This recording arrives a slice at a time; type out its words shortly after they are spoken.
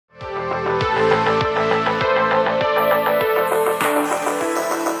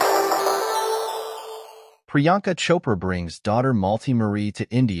Priyanka Chopra brings daughter Malti Marie to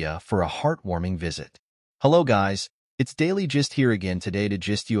India for a heartwarming visit. Hello guys, it's Daily Gist here again today to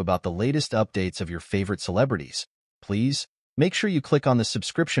gist you about the latest updates of your favorite celebrities. Please, make sure you click on the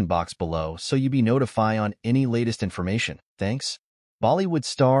subscription box below so you be notified on any latest information. Thanks. Bollywood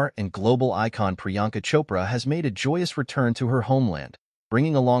star and global icon Priyanka Chopra has made a joyous return to her homeland,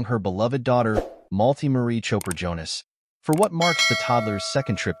 bringing along her beloved daughter, Malti Marie Chopra Jonas, for what marks the toddler's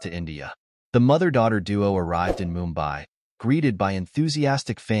second trip to India. The mother-daughter duo arrived in Mumbai, greeted by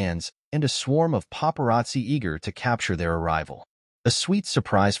enthusiastic fans and a swarm of paparazzi eager to capture their arrival. A sweet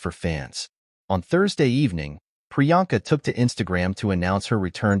surprise for fans. On Thursday evening, Priyanka took to Instagram to announce her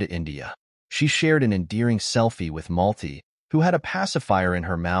return to India. She shared an endearing selfie with Malti, who had a pacifier in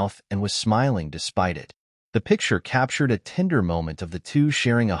her mouth and was smiling despite it. The picture captured a tender moment of the two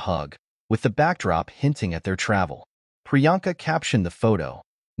sharing a hug, with the backdrop hinting at their travel. Priyanka captioned the photo,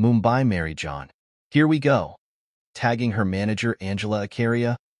 "Mumbai Mary John. Here we go," tagging her manager Angela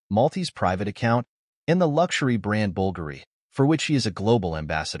Acharya, Malti's private account, and the luxury brand Bulgari, for which she is a global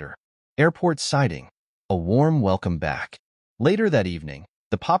ambassador. Airport sighting. A warm welcome back. Later that evening,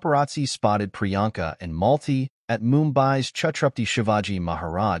 the paparazzi spotted Priyanka and Malti at Mumbai's Chhatrapati Shivaji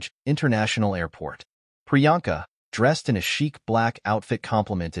Maharaj International Airport. Priyanka, dressed in a chic black outfit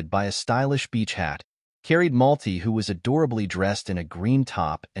complemented by a stylish beach hat, carried Malti, who was adorably dressed in a green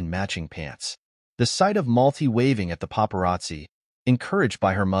top and matching pants. The sight of Malti waving at the paparazzi, encouraged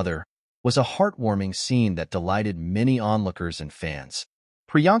by her mother, was a heartwarming scene that delighted many onlookers and fans.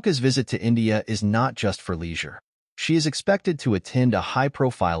 Priyanka's visit to India is not just for leisure. She is expected to attend a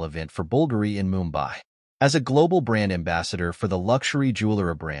high-profile event for Bulgari in Mumbai. As a global brand ambassador for the luxury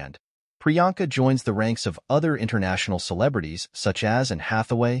jeweler brand, Priyanka joins the ranks of other international celebrities such as Anne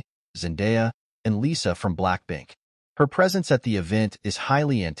Hathaway, Zendaya, and Lisa from Blackpink. Her presence at the event is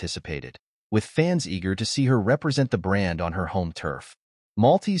highly anticipated, with fans eager to see her represent the brand on her home turf.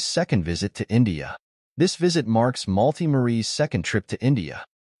 Malti's second visit to India. This visit marks Malti Marie's second trip to India.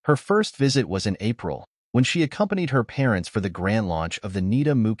 Her first visit was in April, when she accompanied her parents for the grand launch of the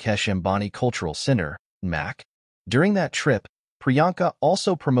Nita Mukesh Ambani Cultural Center, MAC. During that trip, Priyanka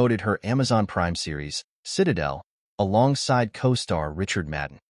also promoted her Amazon Prime series, Citadel, alongside co-star Richard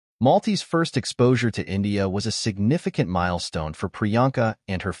Madden. Malti's first exposure to India was a significant milestone for Priyanka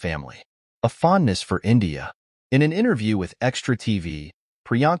and her family. A fondness for India. In an interview with Extra TV,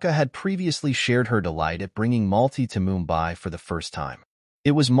 Priyanka had previously shared her delight at bringing Malti to Mumbai for the first time.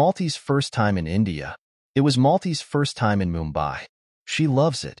 It was Malti's first time in India. It was Malti's first time in Mumbai. She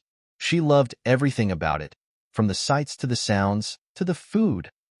loves it. She loved everything about it, from the sights to the sounds, to the food,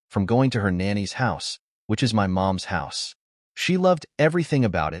 from going to her nanny's house, which is my mom's house. She loved everything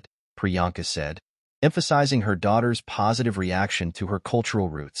about it, Priyanka said, emphasizing her daughter's positive reaction to her cultural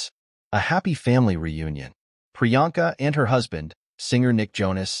roots. A happy family reunion. Priyanka and her husband, singer Nick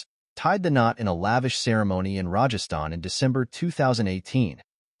Jonas, tied the knot in a lavish ceremony in Rajasthan in December 2018,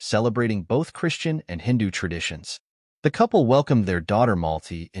 celebrating both Christian and Hindu traditions. The couple welcomed their daughter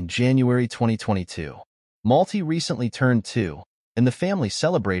Malti in January 2022. Malti recently turned 2, and the family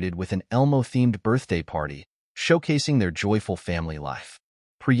celebrated with an Elmo-themed birthday party, showcasing their joyful family life.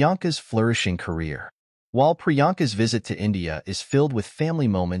 Priyanka's flourishing career. While Priyanka's visit to India is filled with family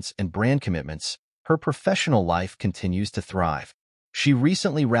moments and brand commitments, her professional life continues to thrive. She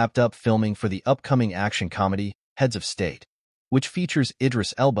recently wrapped up filming for the upcoming action comedy, Heads of State, which features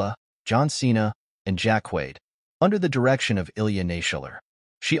Idris Elba, John Cena, and Jack Quaid, under the direction of Ilya Naishuller.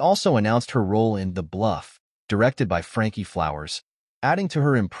 She also announced her role in The Bluff, directed by Frankie Flowers, adding to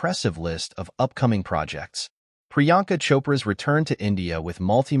her impressive list of upcoming projects. Priyanka Chopra's return to India with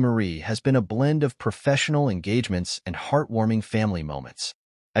Malti Marie has been a blend of professional engagements and heartwarming family moments.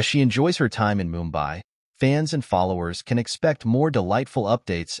 As she enjoys her time in Mumbai, fans and followers can expect more delightful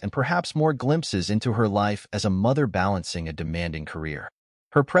updates and perhaps more glimpses into her life as a mother balancing a demanding career.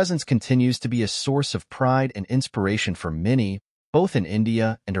 Her presence continues to be a source of pride and inspiration for many, both in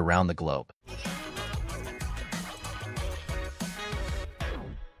India and around the globe.